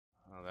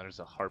there's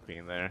a harpy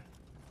in there.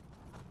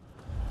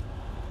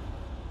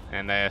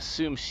 And I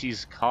assume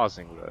she's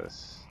causing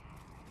this.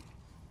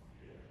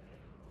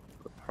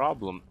 The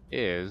problem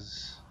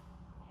is,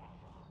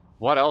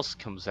 what else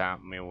comes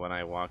at me when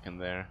I walk in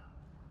there?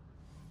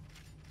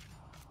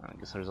 I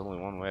guess there's only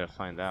one way to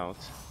find out.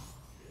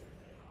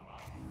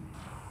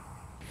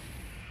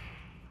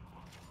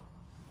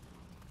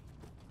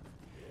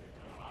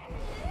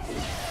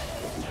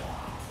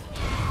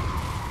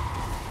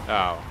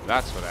 Oh,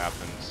 that's what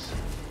happens.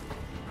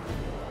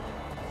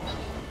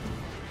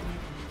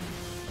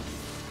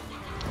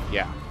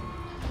 Yeah.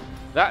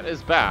 That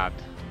is bad.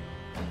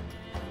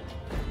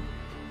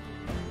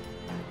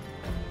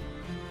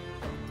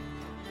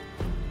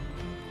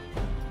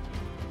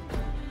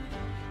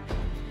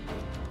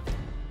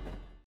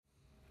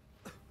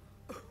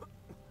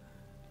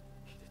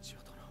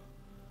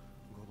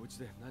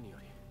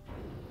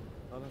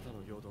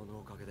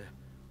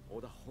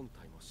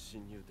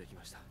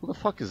 Who the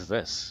fuck is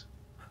this?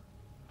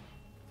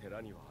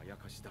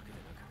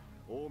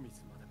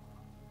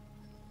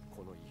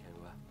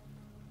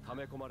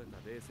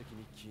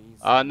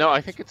 No,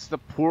 I think it's the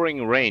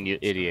pouring rain, you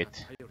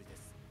idiot.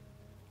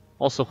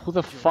 Also, who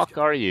the fuck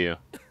are you?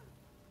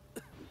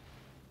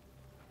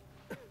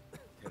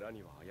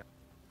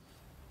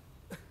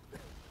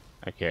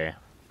 Okay.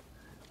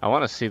 I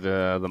want to see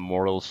the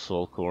mortal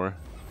soul core.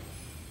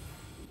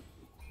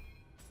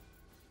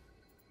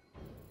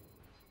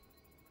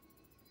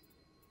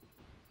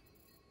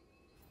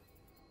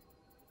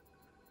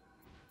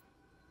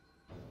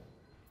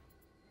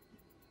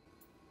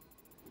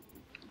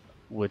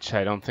 Which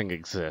I don't think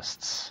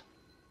exists.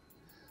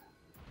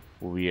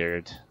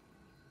 Weird.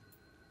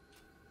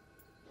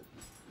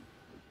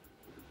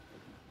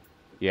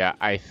 Yeah,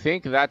 I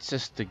think that's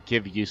just to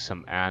give you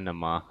some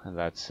anima, and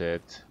that's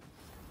it.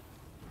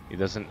 It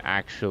doesn't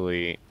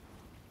actually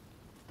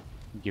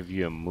give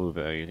you a move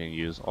that you can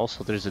use.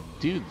 Also, there's a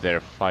dude there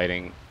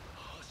fighting.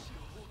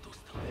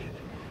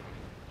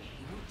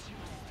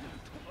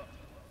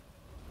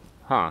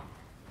 Huh.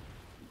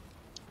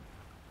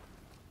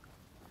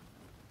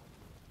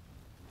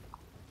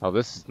 Oh,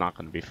 this is not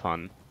going to be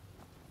fun.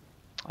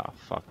 Oh,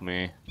 fuck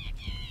me.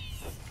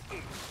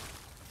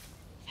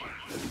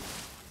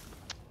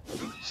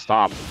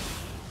 Stop.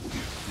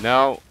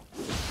 No.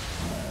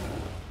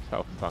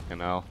 Oh, fucking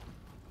hell.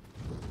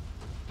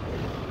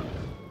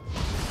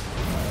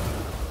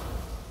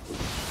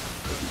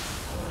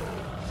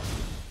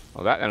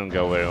 Well, that didn't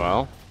go very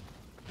well.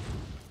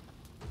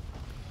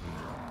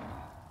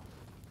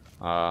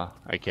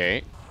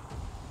 Okay.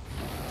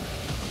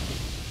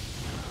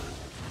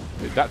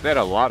 That did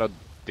a lot of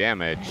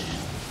damage.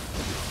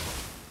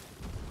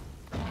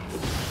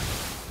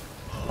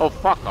 Oh,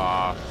 fuck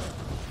off.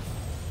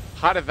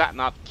 How did that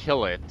not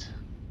kill it?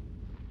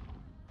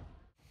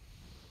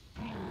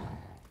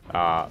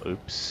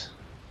 Oops.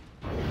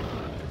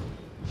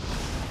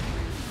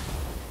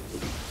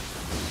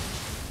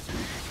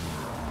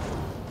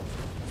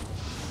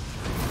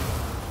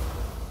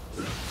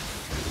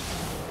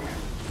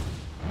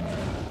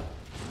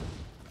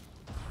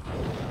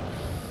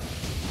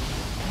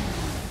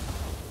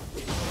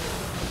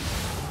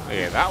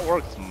 Okay, that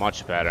worked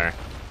much better.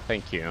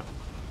 Thank you.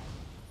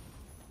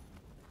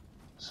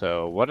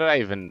 So, what did I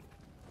even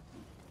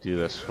do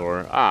this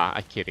for? Ah,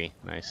 a kitty.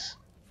 Nice.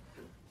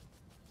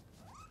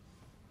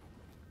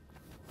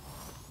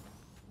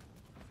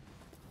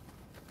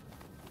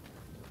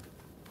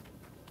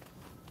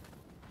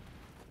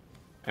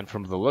 And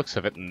from the looks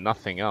of it,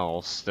 nothing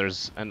else.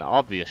 There's an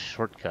obvious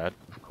shortcut,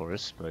 of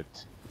course, but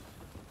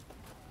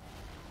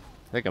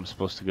I think I'm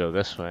supposed to go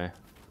this way.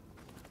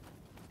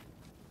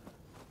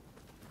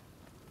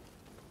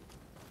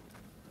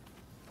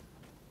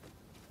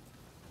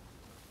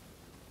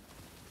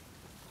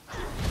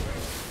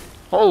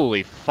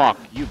 Holy fuck,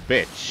 you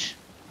bitch.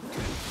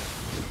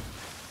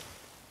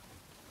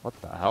 What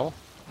the hell?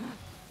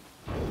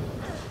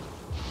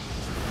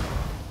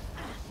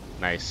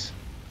 Nice.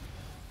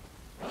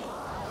 What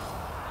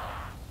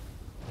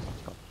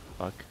the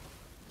fuck?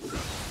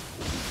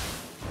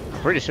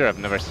 I'm pretty sure I've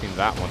never seen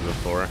that one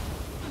before.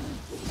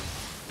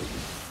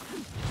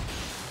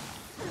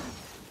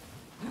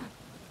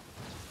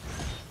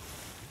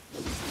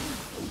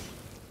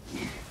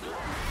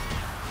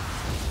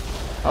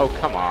 Oh,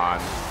 come on.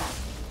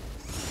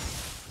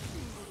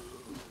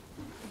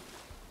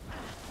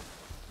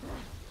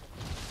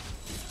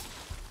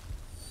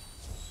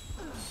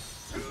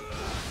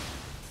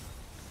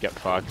 Get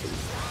fucked.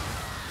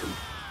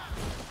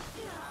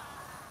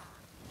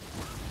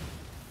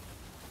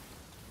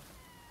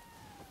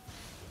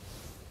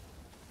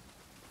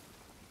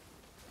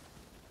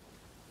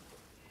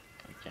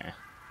 Okay.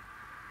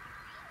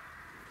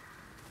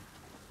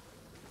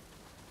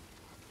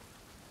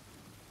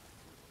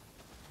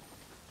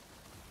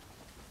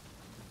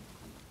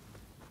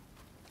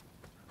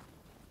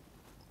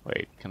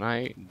 Wait, can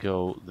I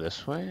go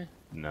this way?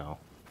 No.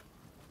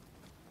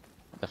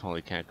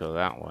 Definitely can't go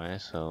that way,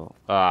 so...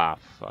 Ah,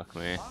 fuck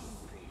me.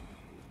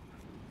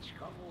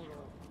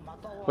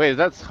 Wait,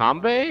 that's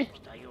Hanbei?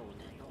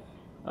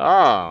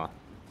 Oh.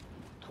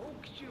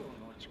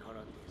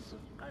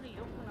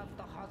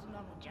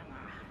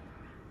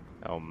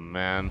 Oh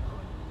man.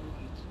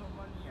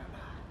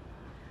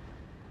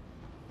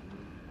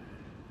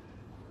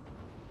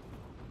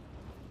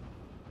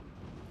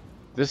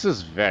 This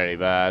is very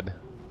bad.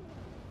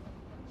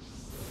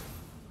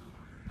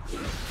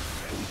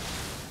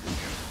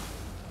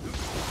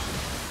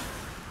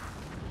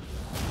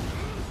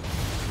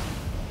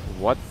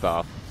 What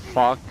the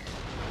fuck?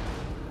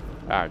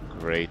 Ah,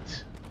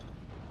 great.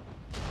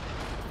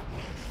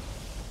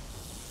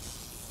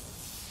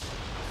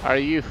 Are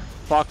you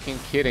fucking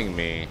kidding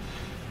me?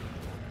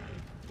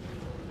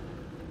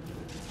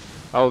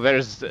 Oh,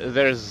 there's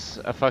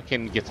a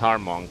fucking guitar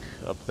monk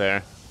up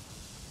there.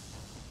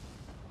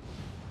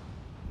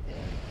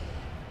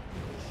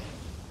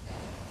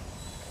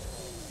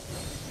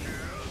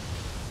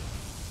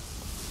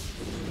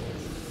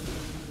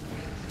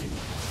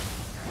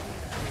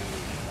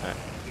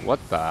 What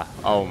the?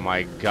 Oh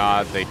my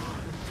god,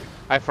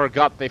 I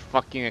forgot they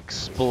fucking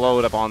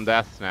explode upon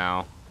death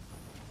now.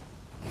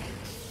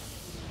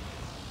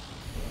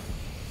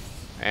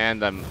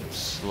 And I'm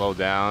slow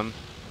down.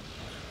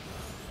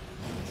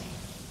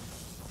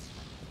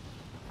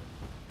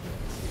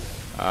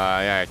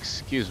 Yeah,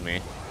 excuse me.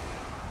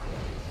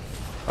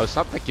 Oh, it's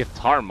not the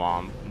guitar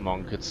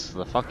monk, it's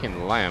the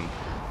fucking lamp.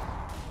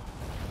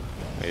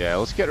 Yeah,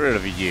 let's get rid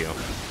of you.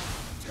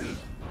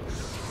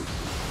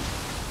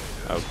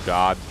 Oh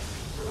god.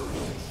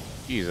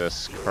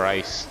 Jesus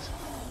Christ.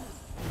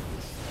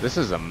 This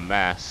is a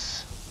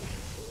mess.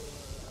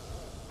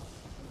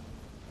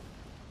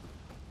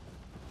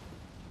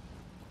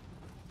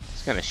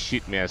 It's gonna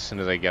shoot me as soon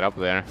as I get up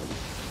there.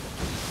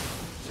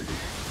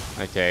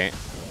 Okay.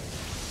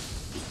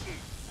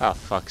 Oh,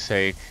 fuck's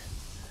sake.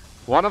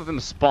 One of them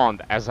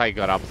spawned as I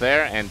got up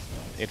there, and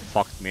it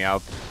fucked me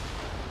up.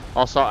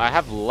 Also, I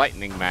have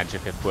lightning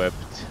magic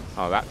equipped.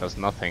 Oh, that does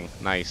nothing.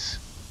 Nice.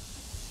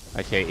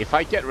 Okay, if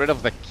I get rid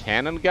of the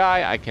cannon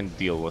guy, I can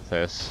deal with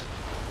this.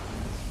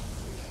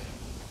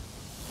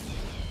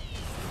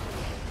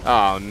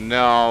 Oh,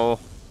 no.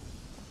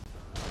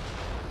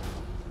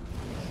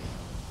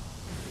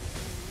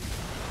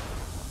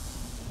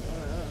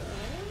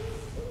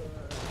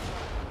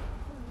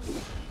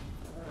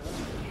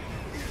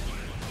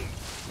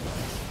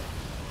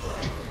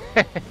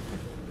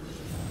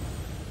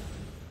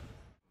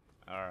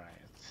 Alright.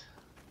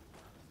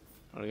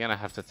 We're gonna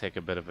have to take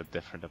a bit of a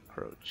different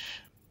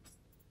approach.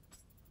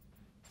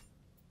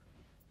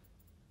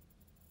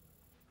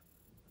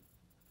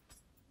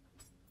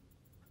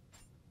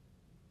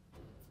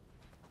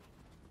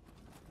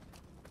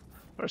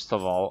 First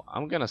of all,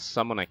 I'm gonna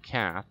summon a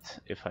cat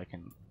if I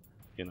can,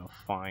 you know,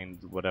 find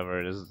whatever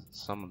it is that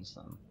summons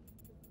them.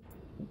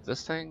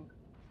 This thing?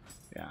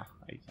 Yeah,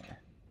 okay.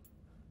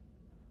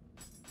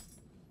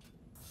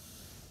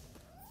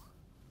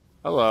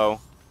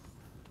 Hello.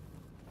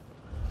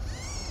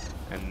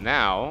 And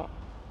now,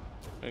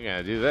 we're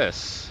gonna do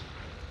this.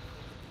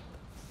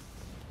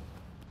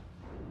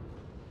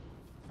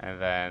 And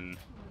then,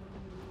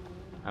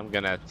 I'm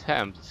gonna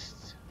attempt...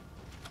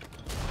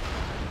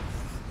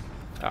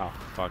 Oh,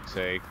 fuck's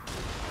sake.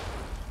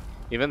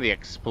 Even the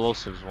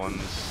explosives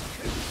ones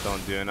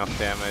don't do enough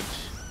damage.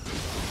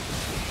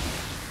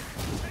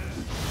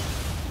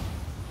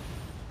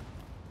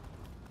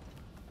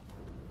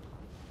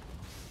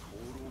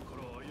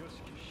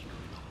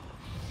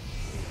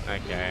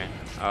 Okay.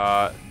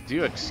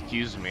 Do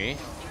excuse me.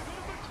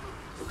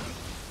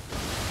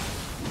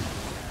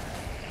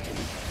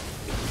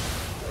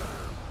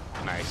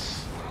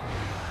 Nice.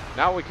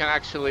 Now we can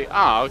actually...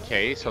 Ah,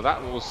 okay, so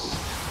that was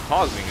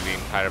causing the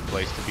entire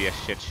place to be a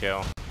shit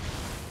show.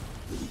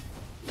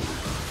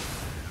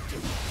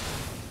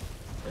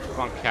 Come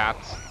on, cat.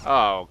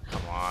 Oh,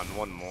 come on,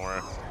 one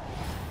more.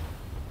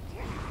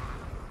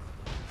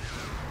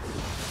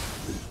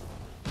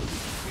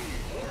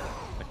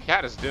 The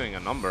cat is doing a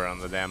number on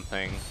the damn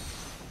thing.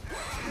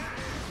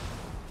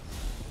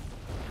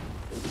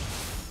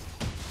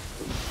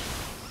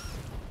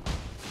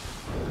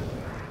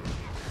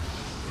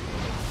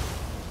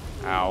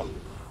 Ow.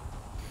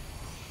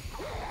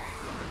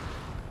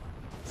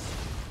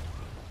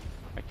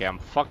 Okay, I'm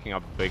fucking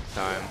up big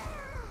time.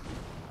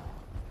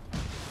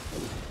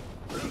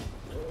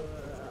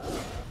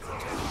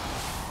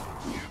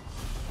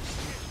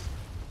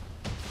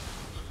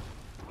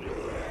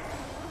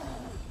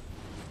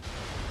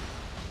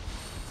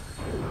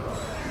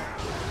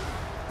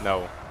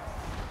 No.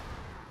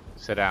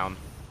 Sit down.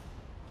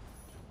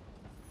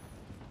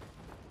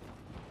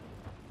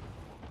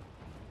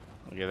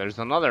 Okay, there's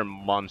another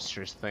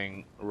monstrous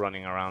thing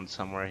running around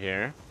somewhere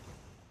here.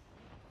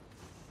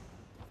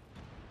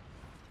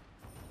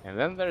 And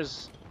then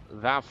there's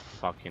that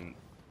fucking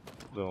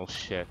little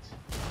shit.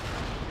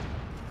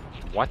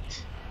 What?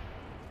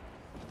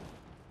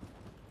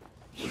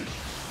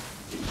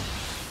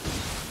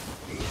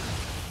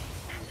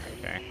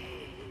 Okay,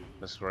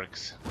 this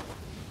works.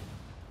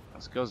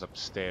 Let's go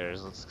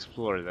upstairs. Let's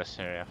explore this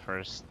area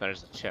first.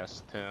 There's a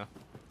chest too.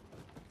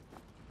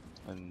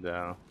 And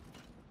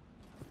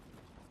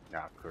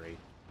Ah, great.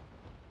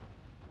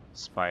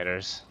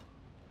 Spiders.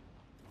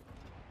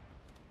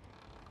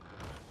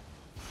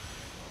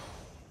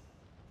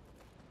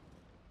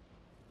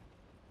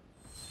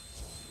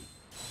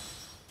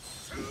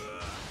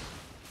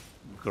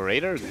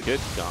 Greater good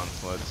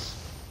gauntlets.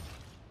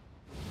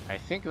 I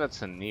think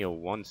that's a Nioh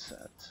 1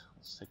 set.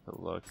 Let's take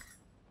a look.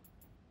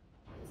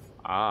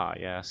 Ah,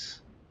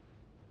 yes.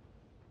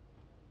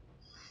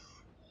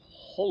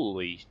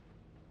 Holy.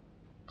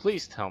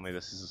 Please tell me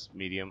this is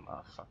medium. Oh,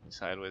 fucking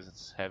sideways,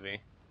 it's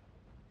heavy.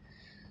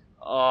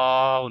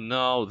 Oh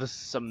no, this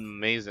is an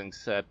amazing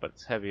set, but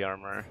it's heavy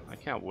armor. I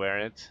can't wear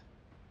it.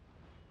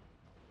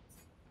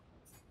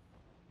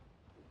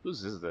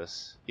 Whose is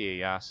this?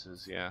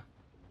 Ieyasu's, yeah.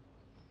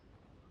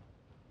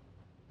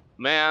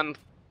 Man,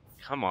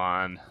 come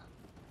on.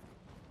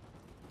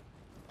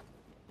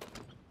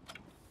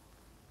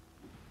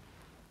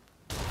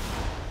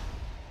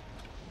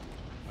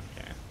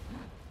 Okay.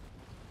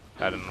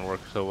 That didn't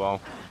work so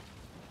well.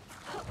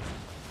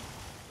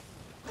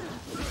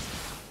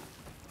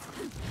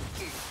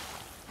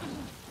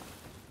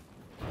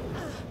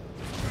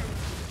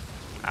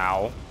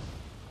 Ow.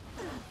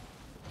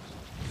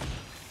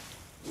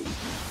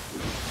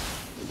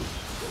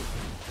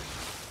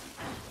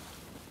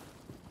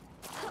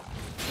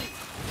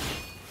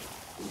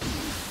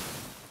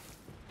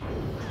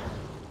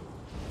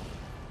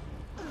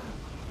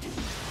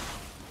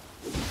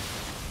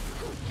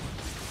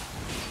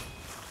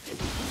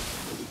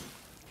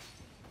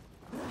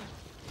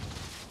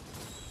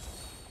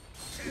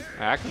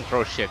 I can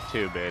throw shit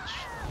too, bitch.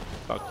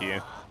 Fuck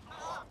you.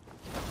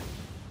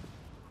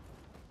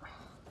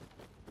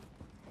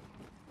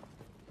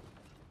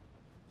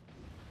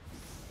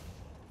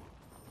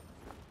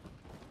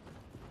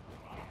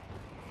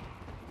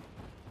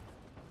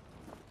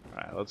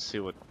 Alright, let's see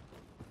what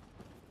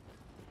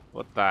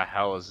the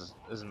hell is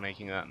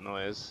making that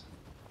noise.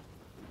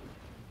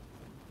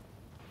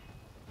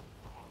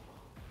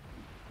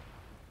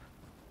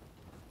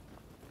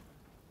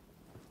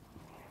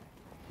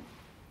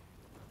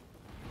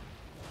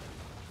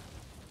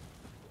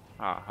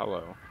 Ah,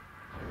 hello.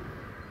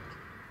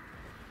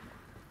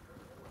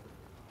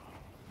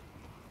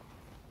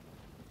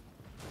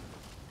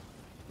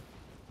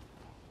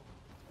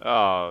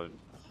 Oh,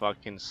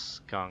 fucking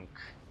skunk.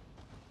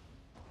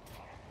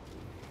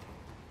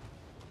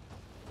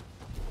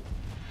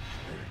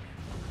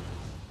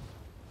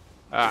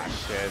 Ah,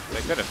 shit.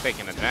 They could have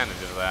taken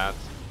advantage of that.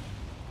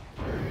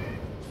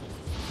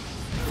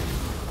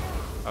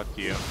 Fuck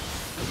you.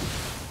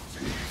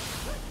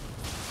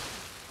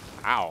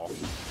 Ow.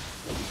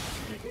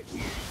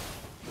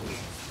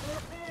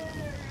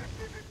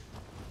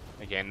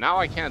 Okay, now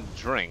I can't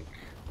drink.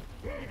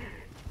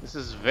 This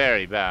is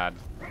very bad.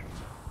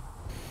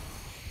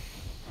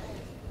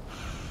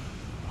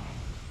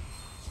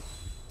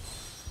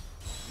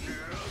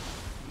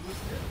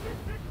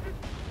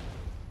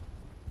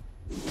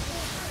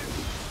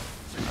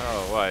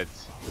 Oh, what?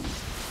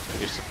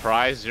 You're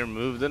surprised your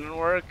move didn't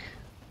work?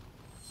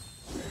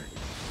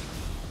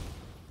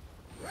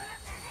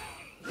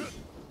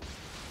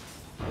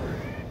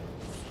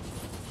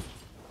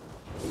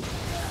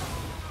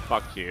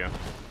 Fuck you.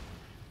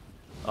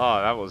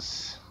 Oh, that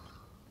was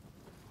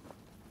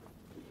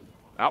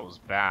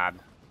bad.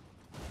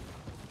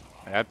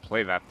 I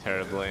played that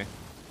terribly.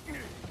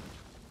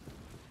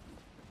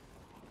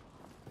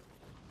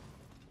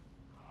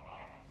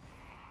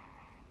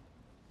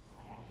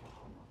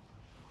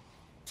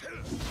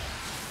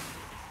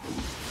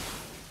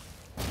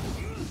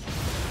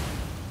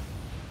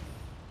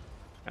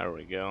 There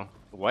we go.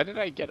 Why did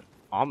I get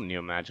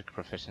Omnio Magic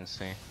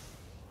proficiency?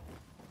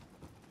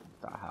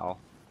 What the hell?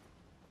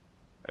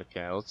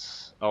 Okay,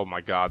 let's... Oh my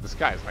god, this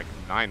guy is like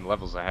 9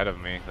 levels ahead of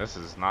me. This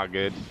is not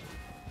good.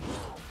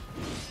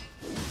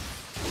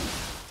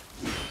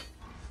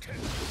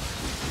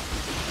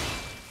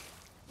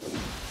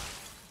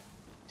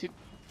 Dude,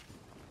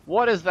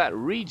 what is that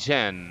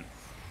regen?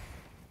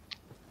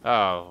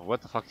 Oh,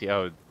 what the fuck?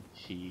 Oh,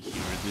 he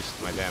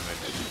reduced my damage.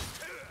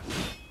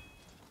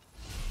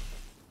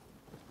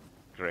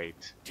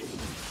 Great.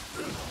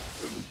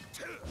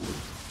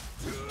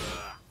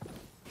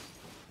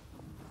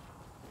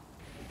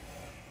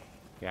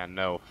 Yeah,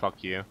 no,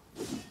 fuck you.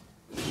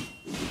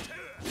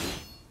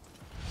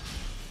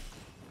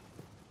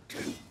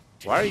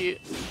 Why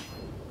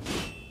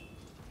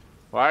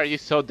are you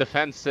so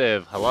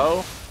defensive?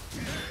 Hello?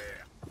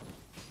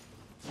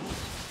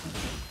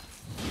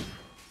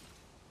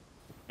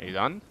 Are you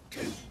done?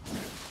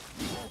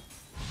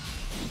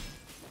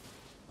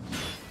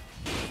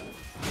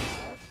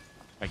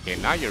 Okay,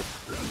 now you're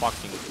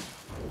fucking...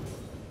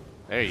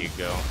 There you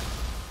go.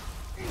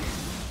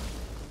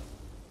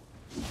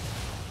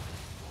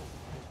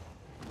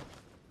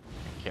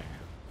 Okay.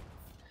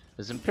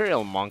 Is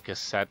Imperial Monk a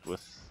set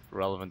with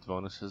relevant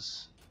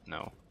bonuses?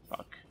 No.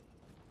 Fuck.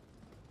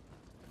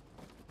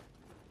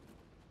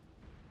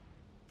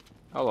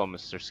 Hello,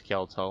 Mr.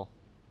 Skeletal.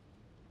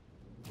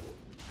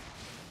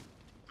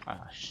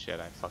 Ah, shit,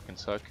 I fucking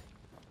suck.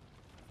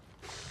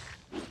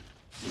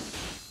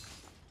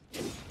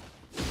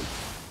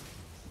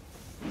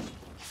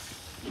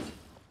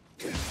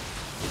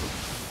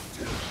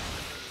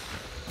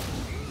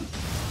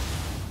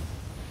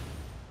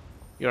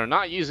 You're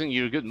not using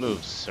your good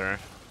moves, sir.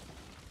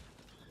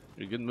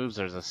 Your good moves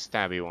are the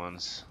stabby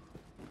ones.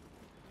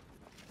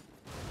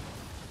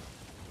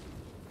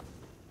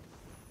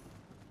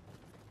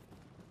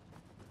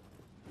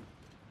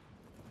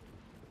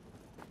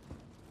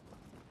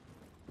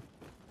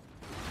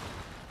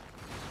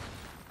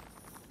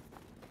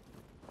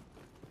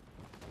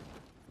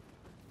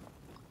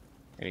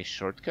 Any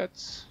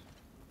shortcuts?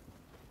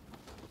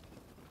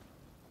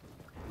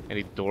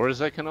 Any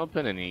doors I can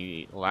open?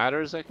 Any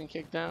ladders I can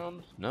kick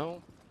down?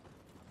 No?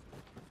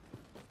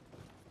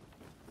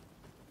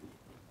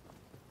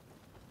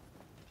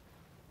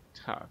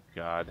 Oh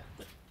god.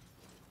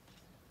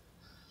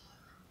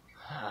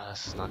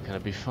 This is not gonna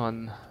be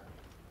fun.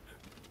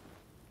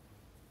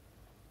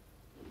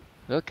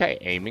 Is that guy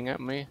aiming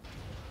at me?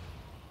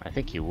 I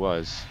think he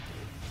was.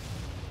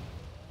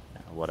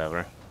 Yeah,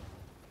 whatever.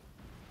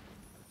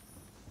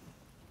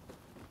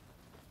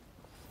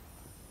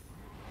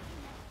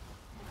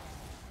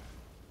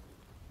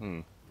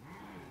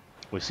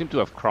 We seem to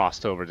have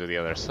crossed over to the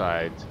other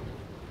side.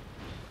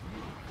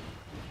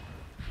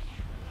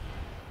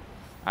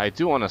 I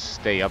do want to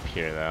stay up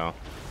here, though.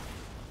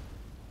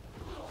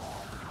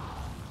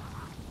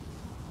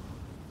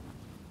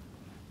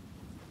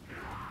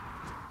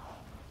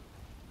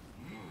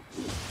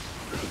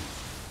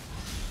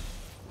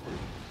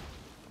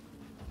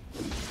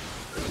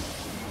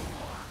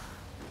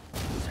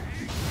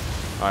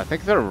 Oh, I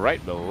think they're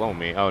right below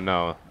me. Oh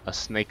no, a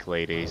snake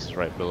lady's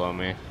right below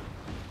me.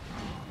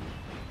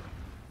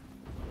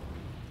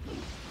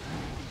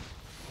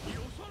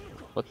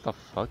 What the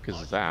fuck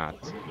is that?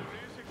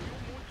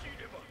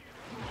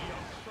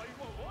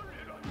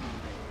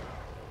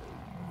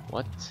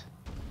 What?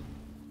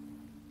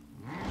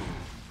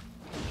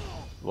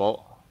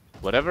 Well,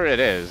 whatever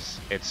it is,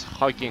 it's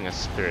hugging a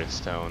spirit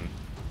stone.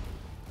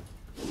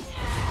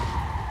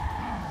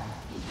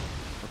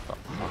 What the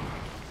fuck?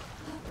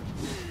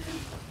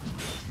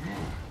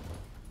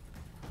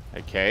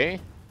 Okay,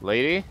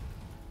 lady.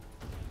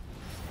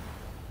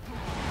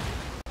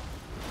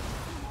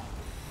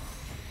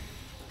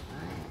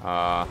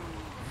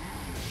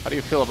 How do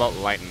you feel about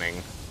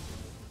lightning?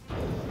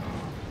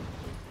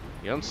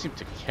 You don't seem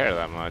to care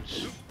that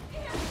much.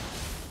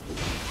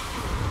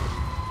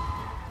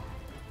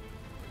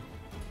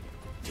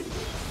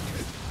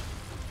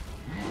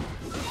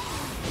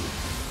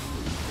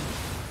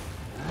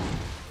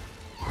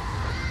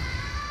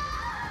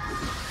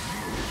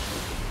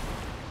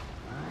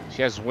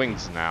 She has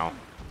wings now.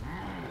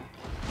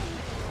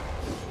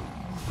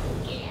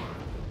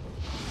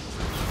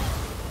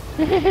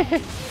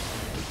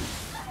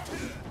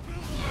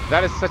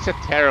 That is such a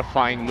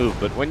terrifying move,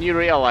 but when you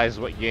realize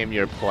what game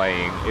you're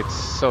playing, it's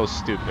so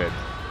stupid.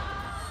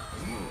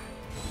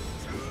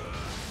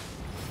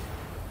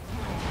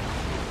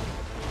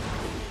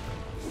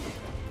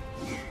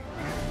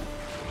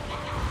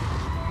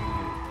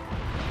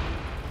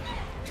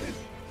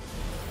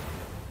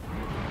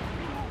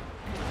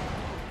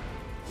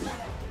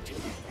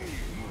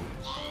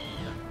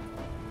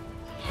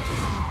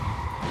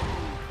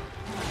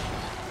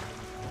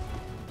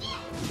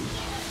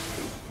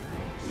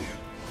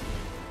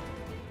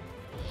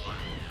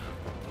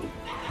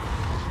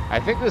 I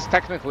think this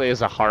technically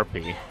is a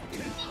harpy,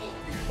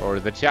 or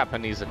the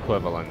Japanese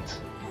equivalent.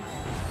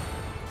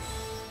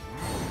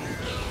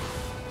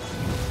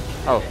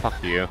 Oh,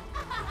 fuck you.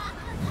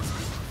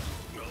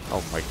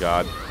 Oh my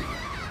god.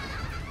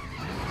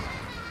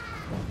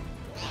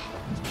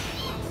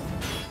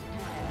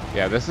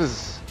 Yeah, this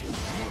is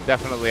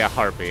definitely a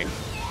harpy.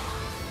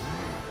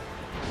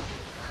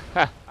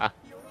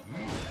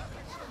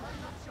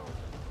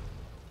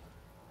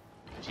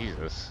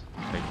 Jesus.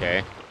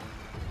 Okay.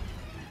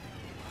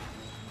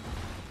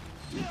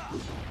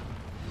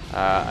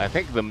 I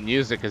think the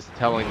music is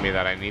telling me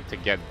that I need to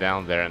get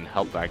down there and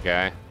help that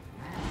guy.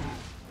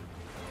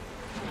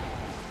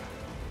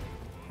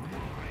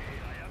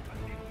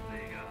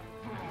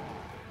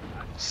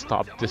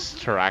 Stop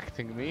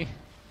distracting me.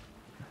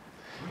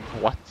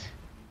 What?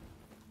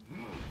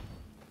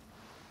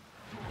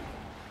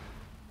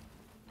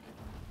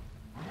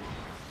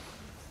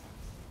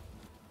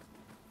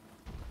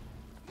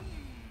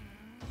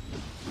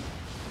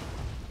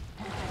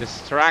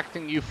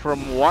 Distracting you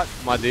from what,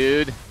 my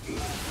dude?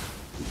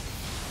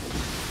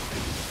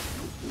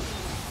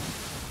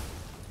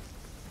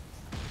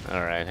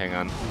 Alright, hang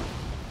on.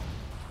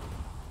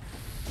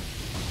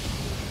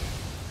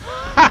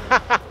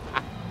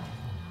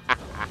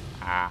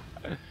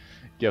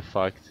 Get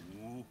fucked.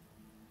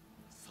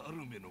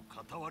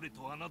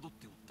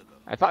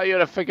 I thought you'd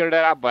have figured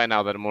it out by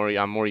now that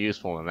I'm more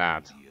useful than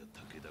that.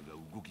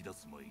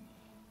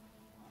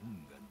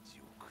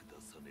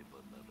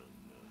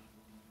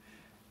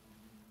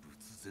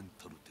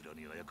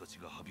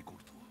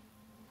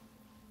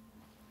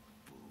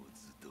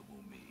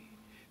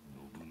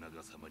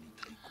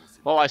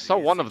 Well, I saw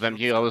one of them.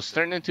 He was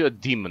turned into a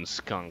demon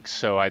skunk,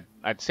 so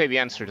I'd say the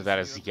answer to that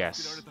is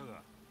yes.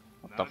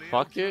 What the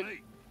fuck, dude?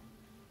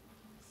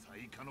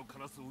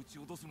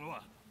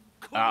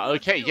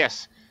 Okay,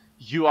 yes.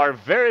 You are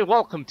very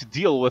welcome to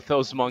deal with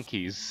those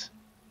monkeys.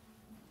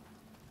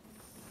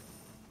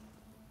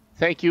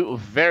 Thank you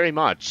very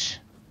much.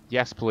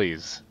 Yes,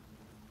 please.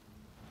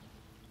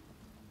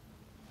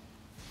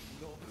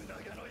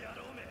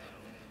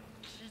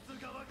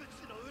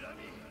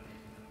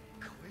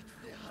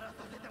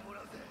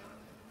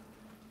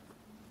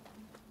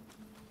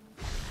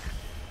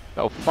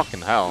 Oh,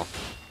 fucking hell.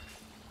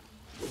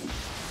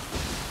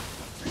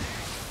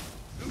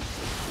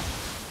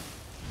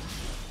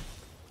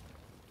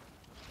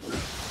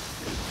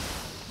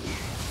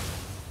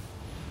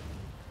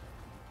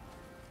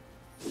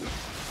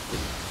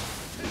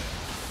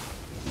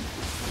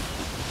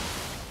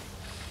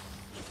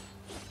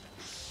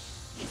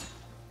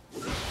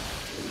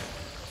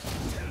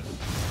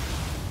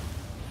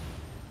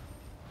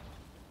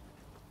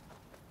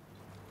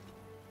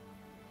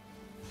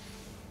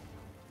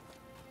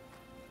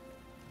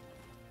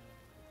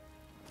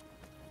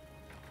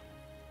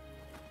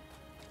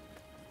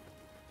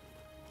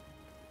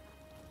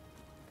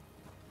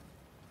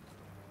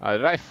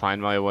 Did I find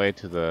my way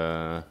to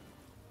the...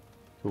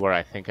 to where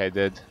I think I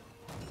did?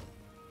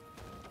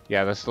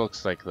 Yeah, this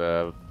looks like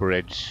the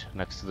bridge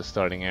next to the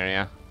starting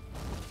area.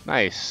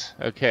 Nice,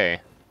 okay.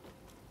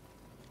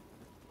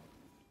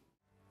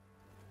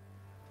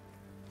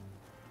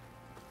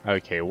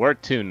 Okay, where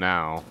to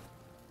now?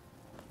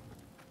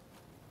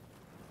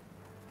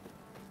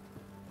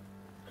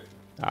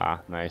 Ah,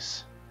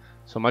 nice.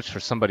 So much for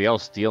somebody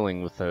else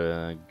dealing with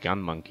the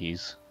gun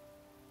monkeys.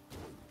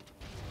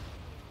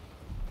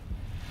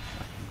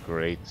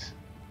 Great.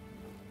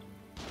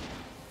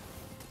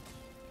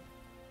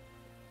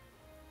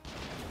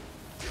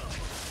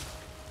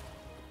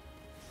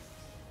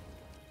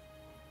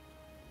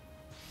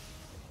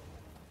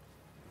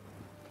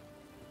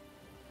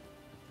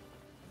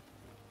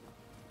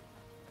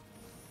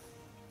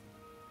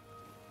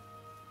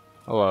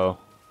 Hello.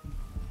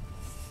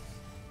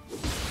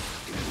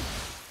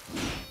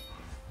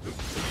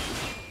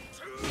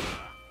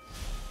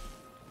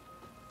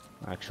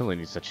 Actually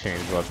needs to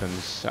change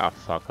weapons. Ah,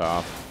 fuck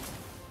off.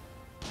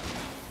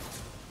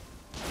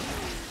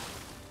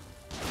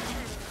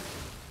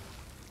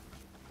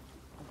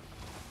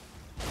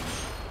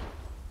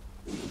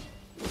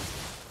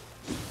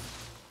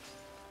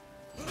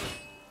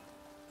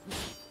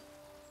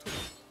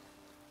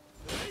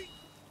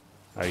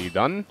 Are you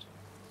done?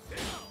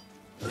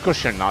 Of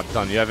course you're not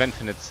done. You have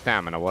infinite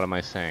stamina. What am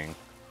I saying?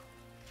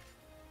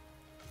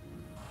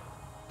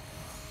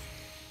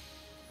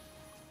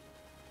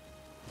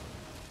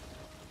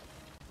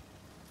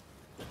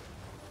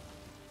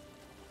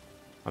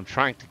 I'm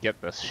trying to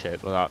get this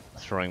shit without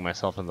throwing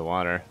myself in the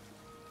water.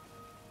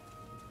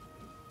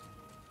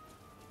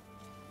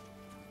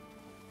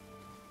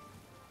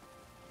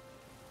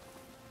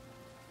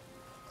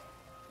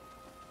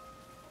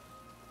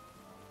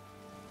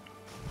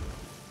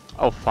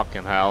 Oh,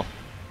 fucking hell.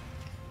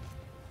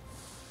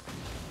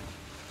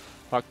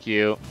 Fuck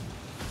you.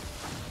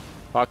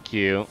 Fuck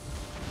you.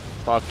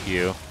 Fuck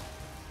you.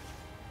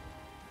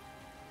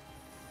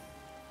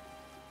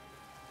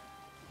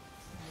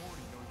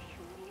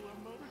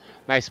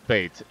 Nice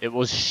bait. It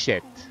was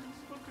shit.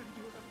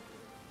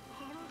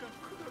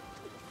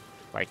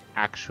 Like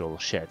actual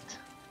shit.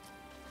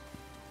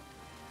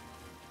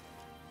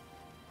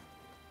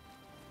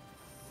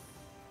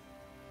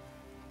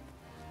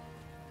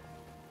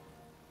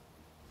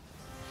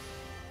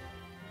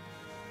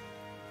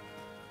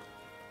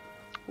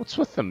 What's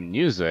with the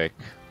music?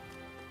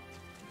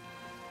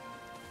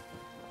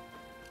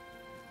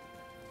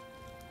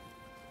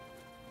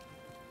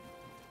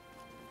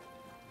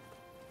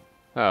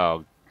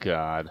 Oh,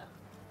 God.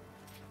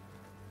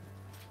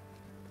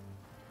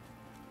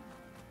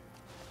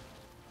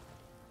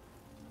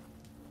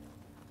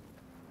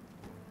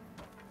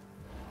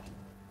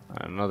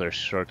 Another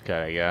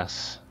shortcut, I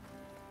guess.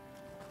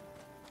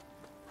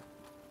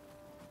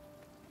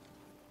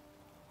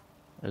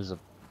 There's a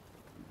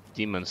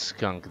demon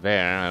skunk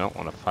there. I don't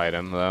want to fight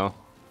him, though.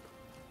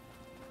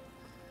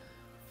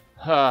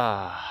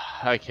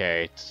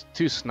 Okay, it's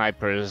two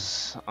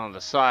snipers on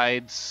the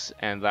sides,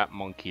 and that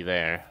monkey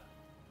there.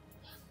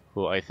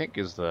 Who I think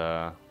is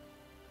the...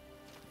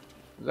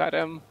 Is that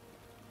him?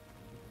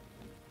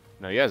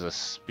 No, he has a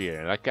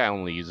spear. That guy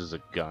only uses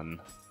a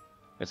gun.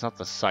 It's not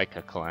the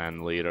Psycha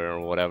clan leader or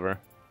whatever.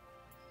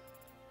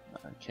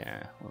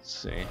 Okay, let's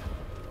see.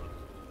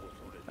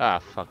 Ah,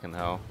 fucking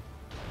hell.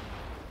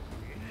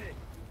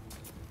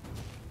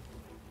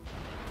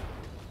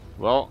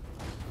 Well...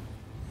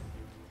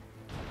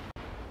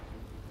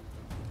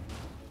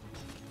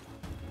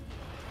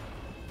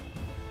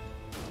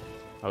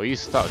 Oh,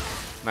 he's stuck.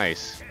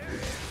 Nice.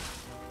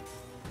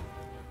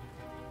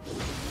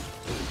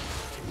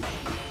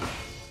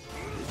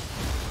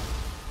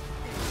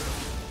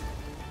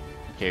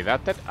 Okay,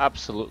 that did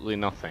absolutely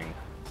nothing.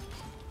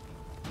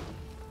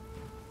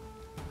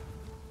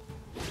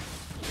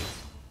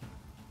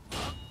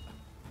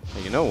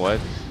 You know what?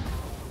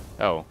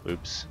 Oh,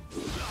 oops.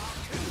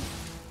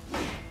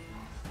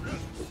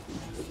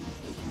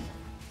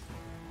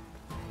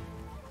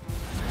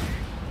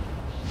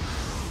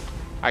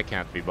 I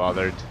can't be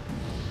bothered.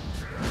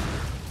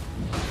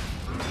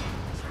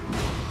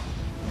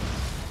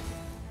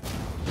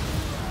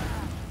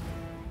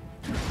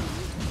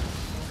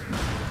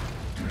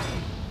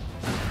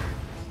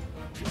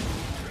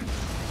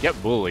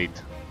 Get bullied.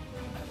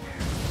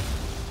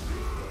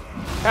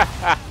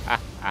 Let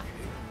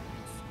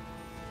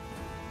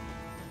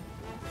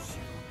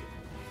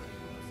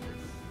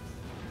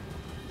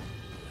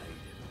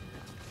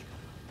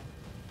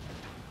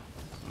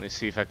me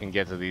see if I can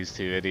get to these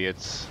two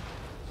idiots.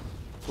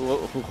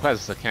 Who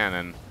has the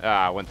cannon?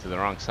 Ah, I went to the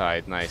wrong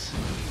side. Nice.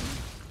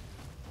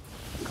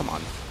 Come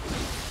on.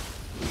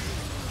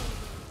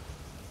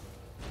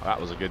 Oh, that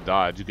was a good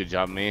dodge. Good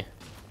job, me.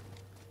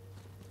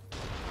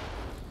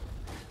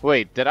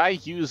 Wait, did I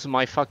use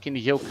my fucking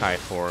yokai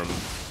form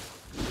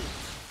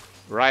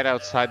right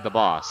outside the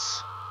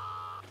boss?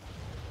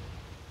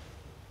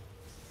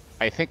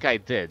 I think I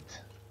did.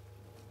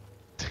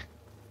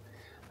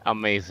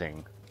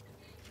 Amazing.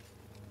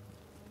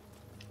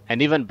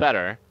 And even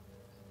better,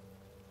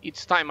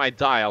 each time I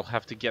die, I'll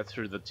have to get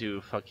through the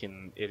two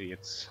fucking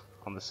idiots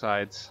on the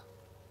sides.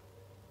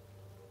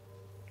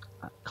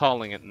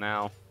 Calling it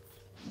now.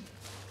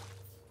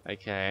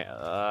 Okay,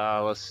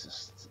 let's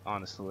just,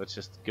 honestly, let's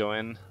just go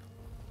in.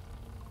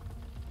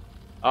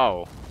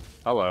 Oh,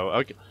 hello,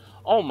 okay.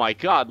 Oh my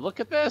god, look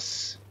at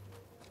this!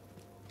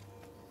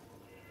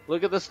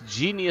 Look at this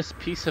genius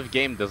piece of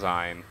game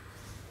design.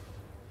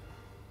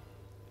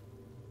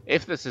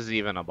 If this is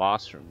even a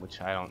boss room, which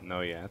I don't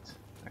know yet.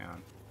 Hang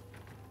on.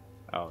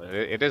 Oh,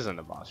 it isn't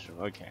a boss room,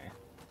 okay.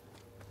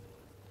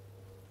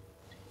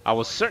 I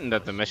was certain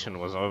that the mission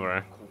was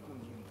over.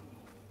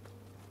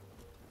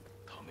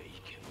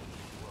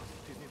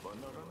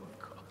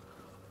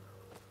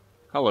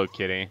 Hello,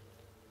 kitty.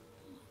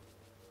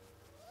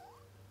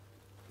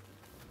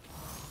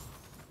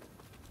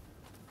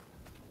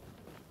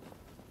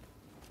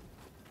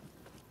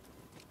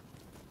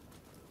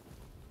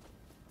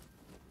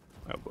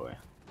 Oh boy.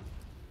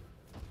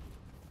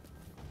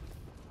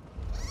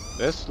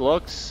 This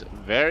looks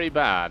very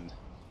bad.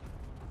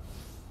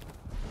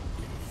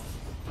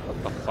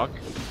 What the fuck?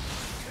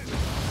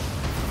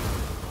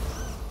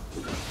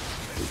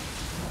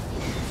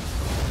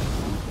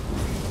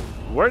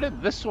 Where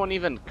did this one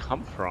even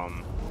come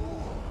from?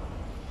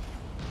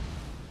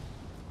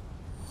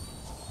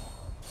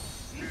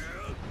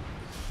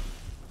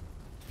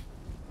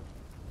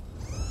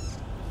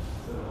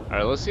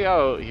 Alright, let's see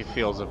how he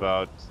feels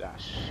about... Ah,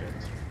 shit.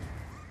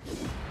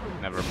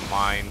 Never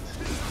mind.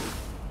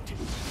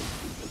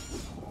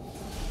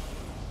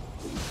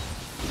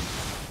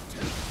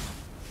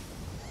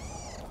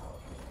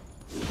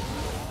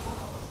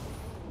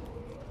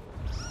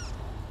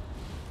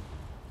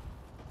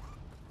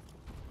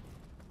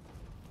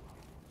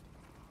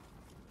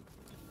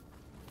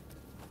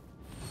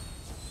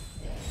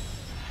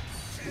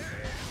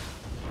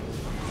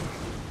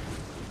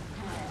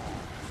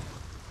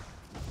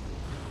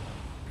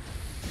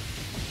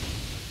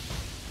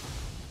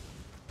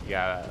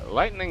 Yeah,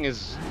 lightning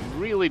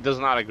really does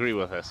not agree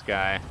with this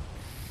guy.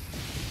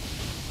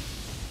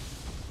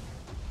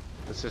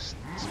 Let's just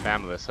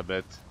spam this a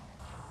bit.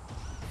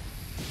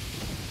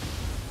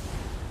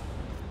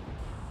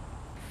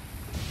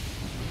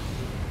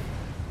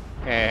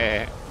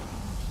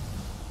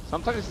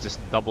 Sometimes just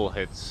double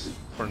hits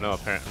for no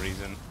apparent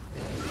reason.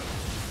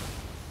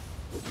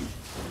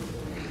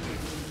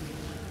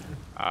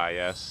 Ah,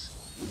 yes.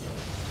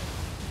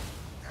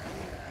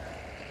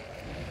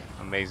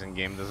 Amazing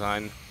game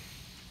design.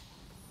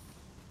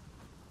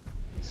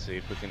 Let's see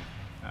if we can...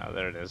 Ah,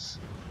 there it is.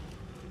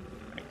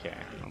 Okay,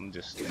 I'm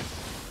just...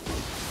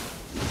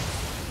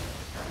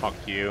 Fuck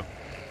you.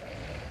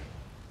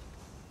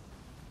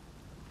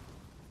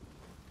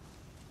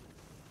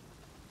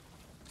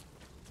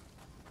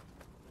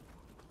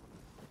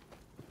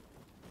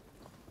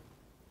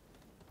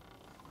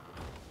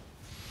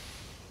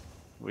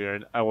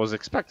 Weird. I was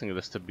expecting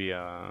this to be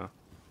a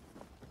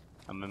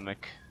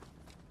mimic.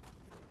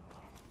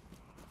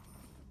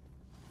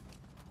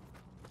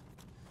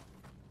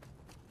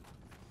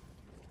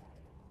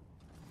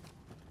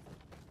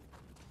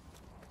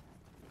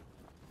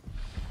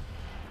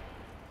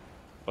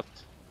 What?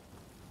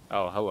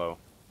 Oh, hello.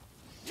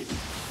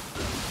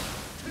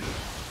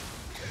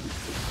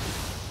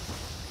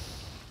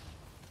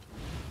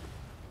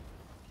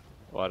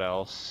 What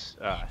else?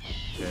 Ah,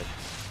 shit.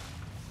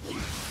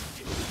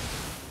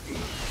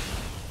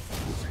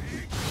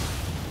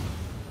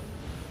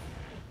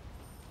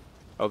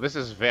 Oh, this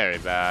is very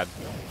bad.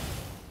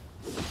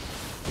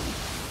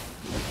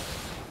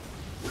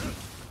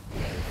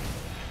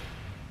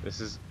 This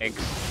is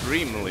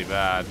extremely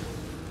bad.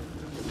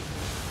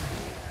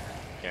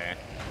 Okay.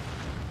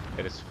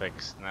 It is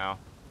fixed now.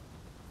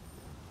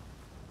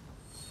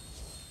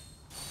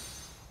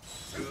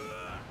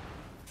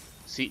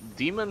 See,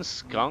 Demon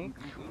Skunk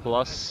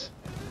plus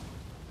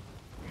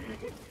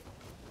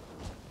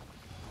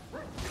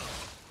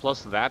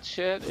that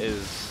shit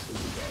is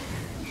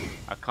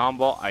a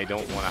combo I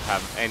don't want to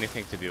have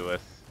anything to do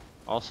with.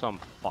 Also, I'm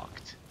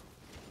fucked.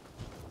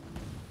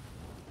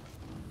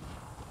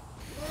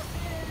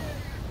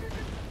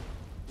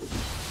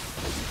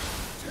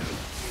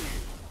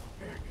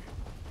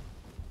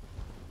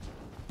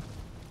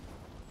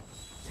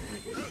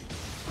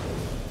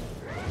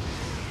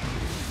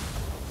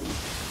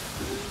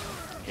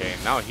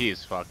 now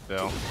he's fucked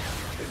though.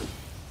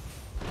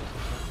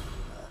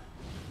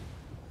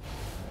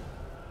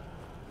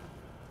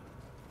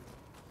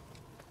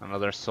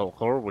 Another soul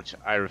core, which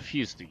I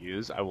refuse to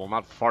use. I will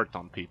not fart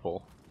on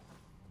people.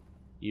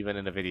 Even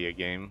in a video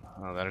game.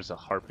 Oh, there's a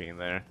harpy in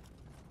there.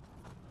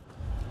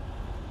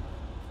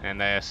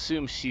 And I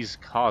assume she's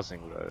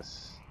causing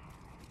this.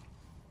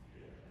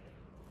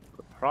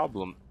 The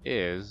problem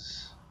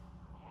is...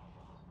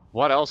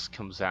 what else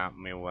comes at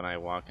me when I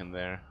walk in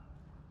there?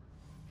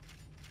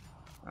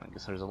 I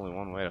guess there's only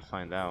one way to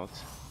find out.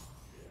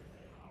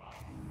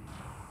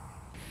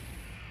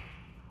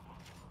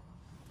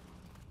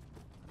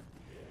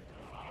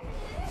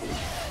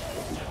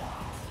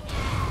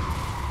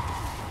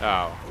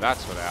 Oh,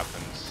 that's what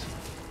happens.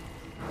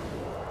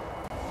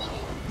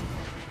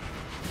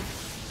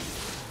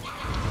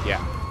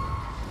 Yeah.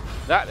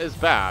 That is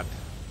bad.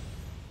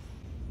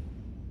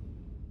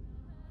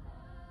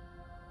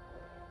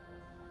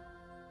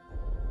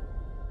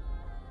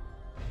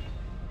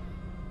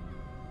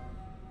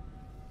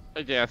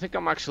 Okay, I think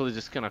I'm actually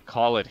just gonna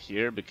call it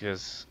here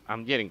because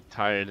I'm getting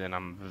tired and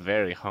I'm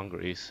very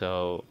hungry,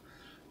 so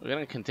we're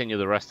gonna continue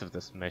the rest of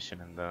this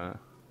mission in the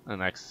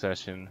next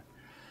session.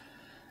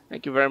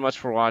 Thank you very much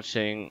for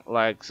watching.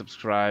 Like,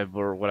 subscribe,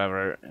 or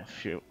whatever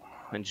if you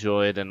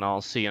enjoyed, and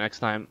I'll see you next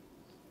time.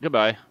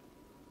 Goodbye.